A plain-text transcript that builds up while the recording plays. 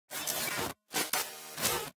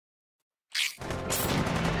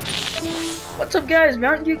What's up guys,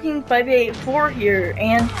 Mountain Dew King 584 here,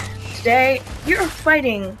 and today we are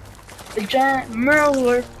fighting the giant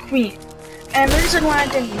Murloc Queen. And the reason why I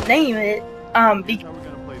didn't name it,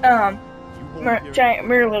 giant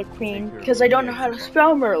Murloc Queen, because I don't know how to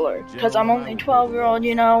spell Murloc, because I'm only a 12-year-old,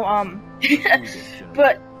 you know,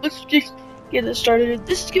 but let's just get it started.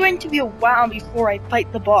 This is going to be a while before I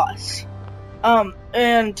fight the boss.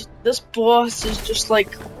 And this boss is just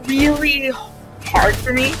like really hard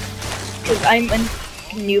for me, because I'm a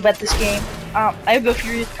noob at this game. I have a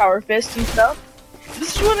Furious Power Fist and stuff.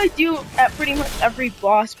 This is what I do at pretty much every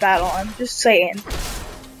boss battle, I'm just saying.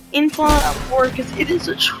 In Fallout 4, because it is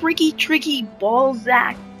a tricky ball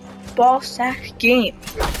sack game.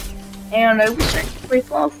 And I wish I could play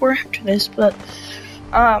Fallout 4 after this, but,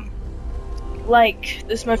 like,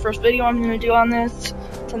 this is my first video I'm gonna do on this.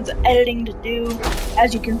 Tons of editing to do.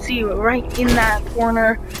 As you can see, right in that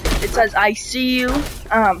corner, it says I see you.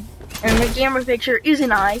 And the camera picture is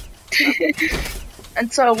an eye.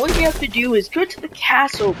 And so what you have to do is go to the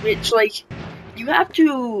castle, which, like, you have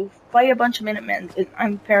to fight a bunch of Minutemen.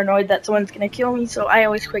 I'm paranoid that someone's gonna kill me, so I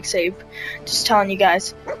always quick save. Just telling you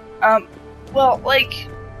guys. Well, like,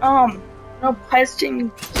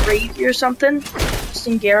 Preston Gravy or something.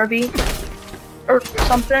 Preston Garrity or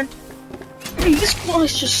something. Hey, this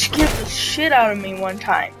boss just scared the shit out of me one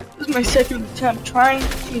time. This is my second attempt trying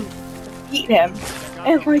to beat him.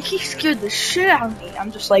 And, like, he scared the shit out of me.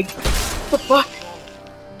 I'm just like, what the fuck?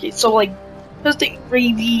 Okay, so, like, Preston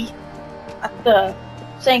Gravy at the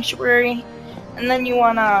sanctuary, and then you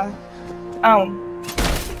wanna,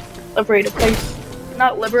 liberate a place.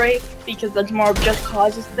 Not liberate, because that's more of Just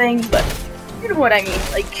Cause's thing, but you know what I mean.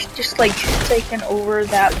 Like, just, like, taking over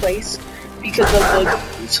that place because of the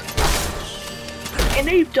goons. And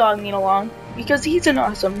leave Dog Meat along, because he's an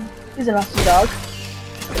awesome dog.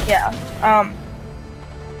 Yeah,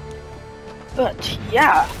 but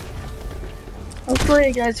yeah. Hopefully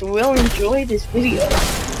you guys will enjoy this video.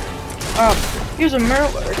 Here's a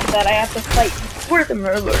Murloc that I have to fight for the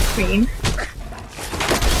Murloc Queen.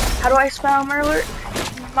 How do I spell Murloc?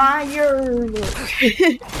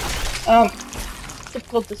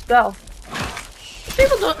 Difficult to spell.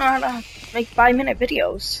 People don't know how to make 5-minute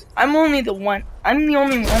videos. I'm the only one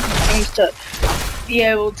who seems to be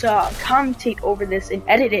able to commentate over this and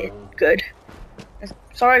edit it good.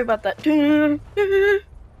 Sorry about that.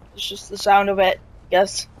 It's just the sound of it, I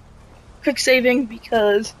guess. Quick saving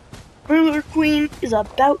because Murloc Queen is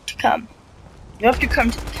about to come. You have to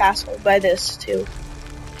come to the castle by this too.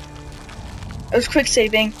 It was quick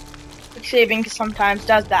saving because sometimes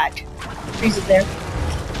does that. Freeze it there.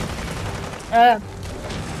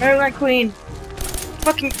 Murloc Queen.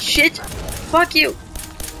 Fucking shit. Fuck you.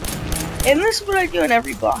 And this is what I do in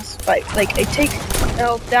every boss fight. Like, I take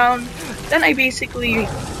health down, then I basically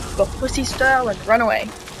go pussy style and run away.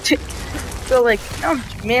 So, like, now I'm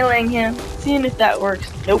just meleeing him, seeing if that works.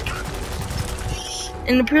 Nope.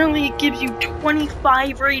 And apparently it gives you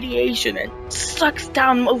 25 radiation and sucks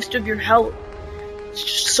down most of your health. It's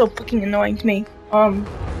just so fucking annoying to me.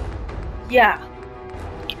 Yeah.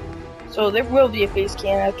 So there will be a face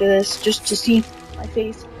cam after this, just to see my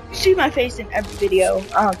face. You see my face in every video.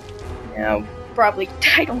 You know, probably,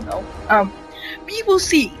 I don't know. But you will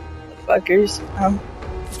see, fuckers.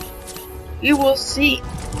 You will see.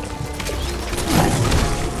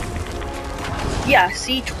 Yeah,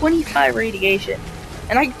 see, 25 radiation.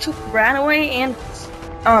 And I ran away and,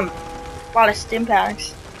 a lot of stim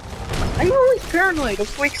packs. I'm always paranoid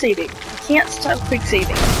of quick saving. I can't stop quick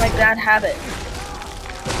saving. It's my bad habit.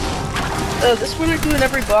 This is what I do in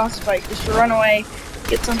every boss fight, just to run away,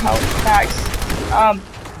 get some health packs.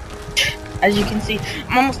 As you can see,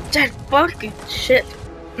 I'm almost dead. Fucking shit.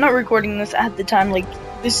 I'm not recording this at the time, like,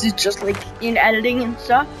 this is just, like, in editing and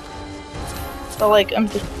stuff. So, like, I'm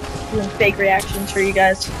just doing fake reactions for you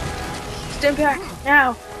guys. Stim pack,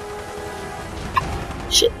 now!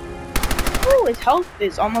 Shit. Oh, his health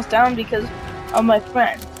is almost down because of my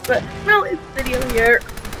friend. But, no, it's video here.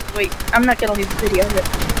 Wait, I'm not gonna leave the video here.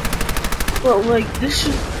 But, like, this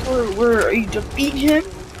is where you defeat him.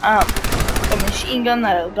 A machine gun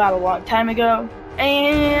that I got a long time ago.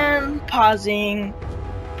 And pausing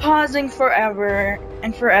forever,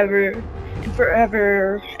 and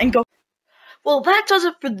go. Well, that does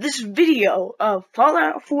it for this video of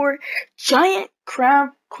Fallout 4 Giant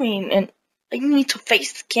Crab Queen, and I need to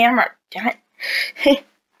face the camera, damn it.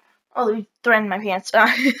 Oh, threading my pants.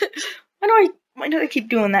 Why do I keep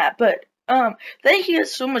doing that? But, thank you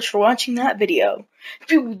guys so much for watching that video.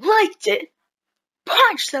 If you liked it,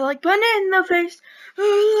 punch that like button in the face,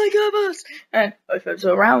 like a boss, and if it's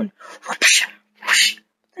around, whoosh, whoosh.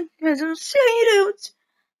 Thank you guys, I'll see you dudes.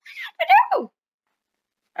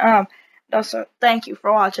 No! Also, thank you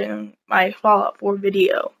for watching my Fallout 4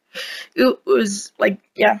 video. It was, like,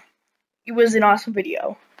 yeah, it was an awesome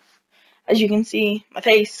video. As you can see, my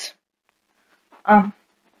face, my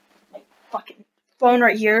fucking phone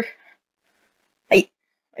right here. Hey,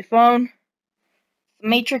 my phone.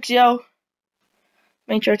 Matrix, yo.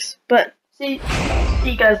 Matrix. But, see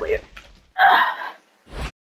you guys later.